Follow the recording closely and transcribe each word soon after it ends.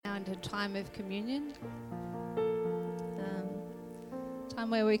into a time of communion, time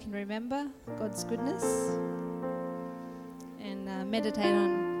where we can remember God's goodness and meditate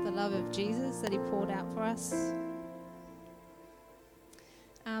on the love of Jesus that he poured out for us.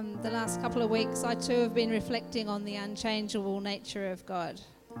 The last couple of weeks, I too have been reflecting on the unchangeable nature of God.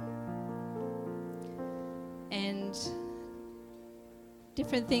 And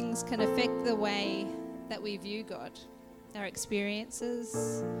different things can affect the way that we view God. Our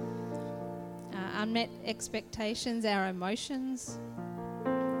experiences, our unmet expectations, our emotions.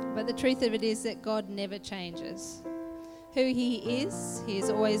 But the truth of it is that God never changes. Who he has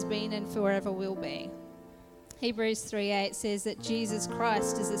always been and forever will be. Hebrews 3:8 says that Jesus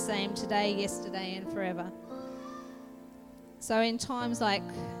Christ is the same today, yesterday and forever. So in times like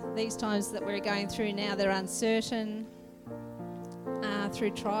these times that we're going through now, they're uncertain,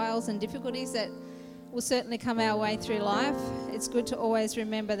 through trials and difficulties that will certainly come our way through life, it's good to always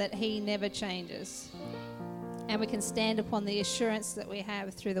remember that he never changes. And we can stand upon the assurance that we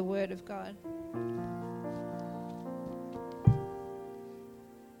have through the Word of God.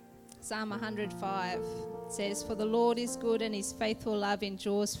 Psalm 105 says, "For the Lord is good and his faithful love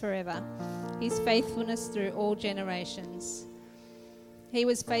endures forever, his faithfulness through all generations." He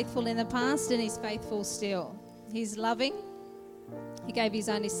was faithful in the past and he's faithful still. He's loving. He gave his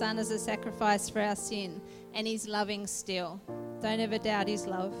only son as a sacrifice for our sin, and he's loving still. Don't ever doubt his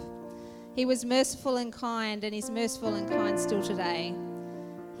love. He was merciful and kind, and he's merciful and kind still today.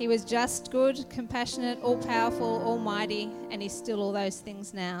 He was just, good, compassionate, all-powerful, almighty, and he's still all those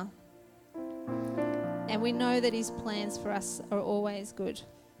things now. And we know that his plans for us are always good.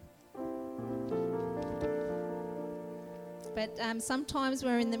 But sometimes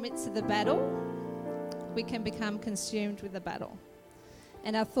we're in the midst of the battle, we can become consumed with the battle.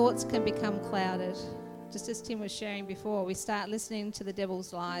 And our thoughts can become clouded. Just as Tim was sharing before, we start listening to the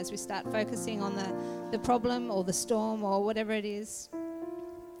devil's lies. We start focusing on the problem or the storm or whatever it is.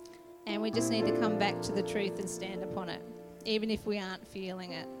 And we just need to come back to the truth and stand upon it, even if we aren't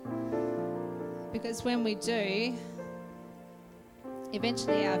feeling it. Because when we do,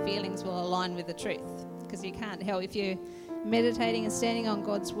 eventually our feelings will align with the truth. Because you can't help, if you're meditating and standing on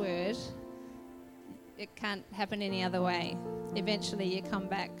God's word, it can't happen any other way. Eventually you come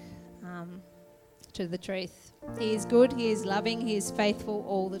back to the truth. He is good, he is loving, he is faithful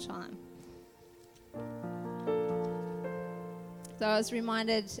all the time. So I was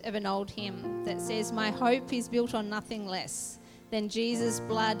reminded of an old hymn that says, "My hope is built on nothing less than Jesus'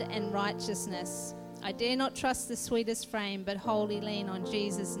 blood and righteousness. I dare not trust the sweetest frame, but wholly lean on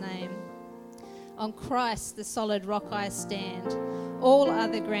Jesus' name. On Christ, the solid rock, I stand. All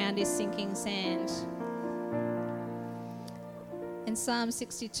other ground is sinking sand." In Psalm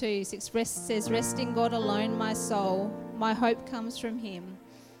 62:6 says, "Rest in God alone, my soul. My hope comes from him.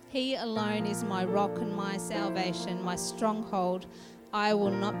 He alone is my rock and my salvation, my stronghold. I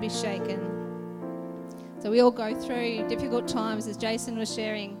will not be shaken." So we all go through difficult times, as Jason was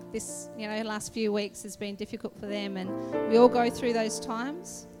sharing. This, last few weeks has been difficult for them, and we all go through those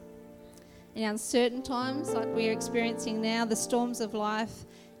times. In uncertain times, like we're experiencing now, the storms of life,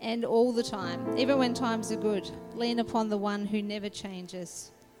 and all the time, even when times are good, lean upon the one who never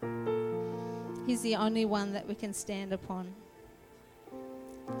changes. He's the only one that we can stand upon.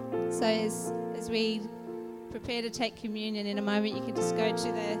 So as we prepare to take communion in a moment, you can just go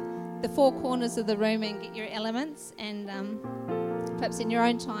to the four corners of the room and get your elements, and perhaps in your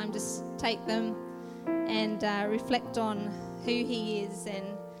own time just take them and reflect on who he is and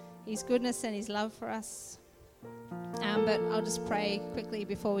his goodness and his love for us. But I'll just pray quickly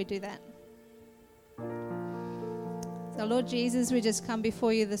before we do that. So Lord Jesus, we just come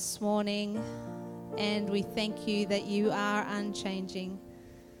before you this morning, and we thank you that you are unchanging.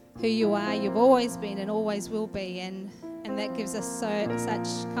 Who you are, you've always been and always will be, and that gives us such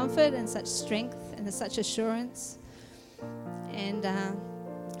comfort and such strength and such assurance. And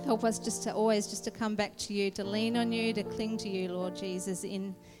help us just to come back to you, to lean on you, to cling to you, Lord Jesus,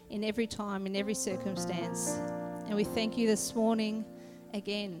 in every time, in every circumstance. And we thank you this morning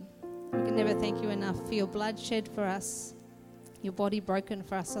again. We can never thank you enough for your blood shed for us, your body broken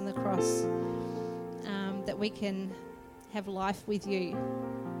for us on the cross, that we can have life with you,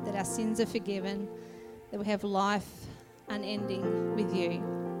 that our sins are forgiven, that we have life unending with you,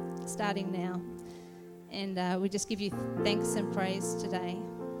 starting now. And we just give you thanks and praise today.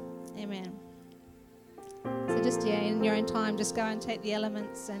 Amen. So just, in your own time, just go and take the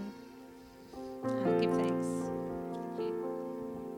elements and give thanks.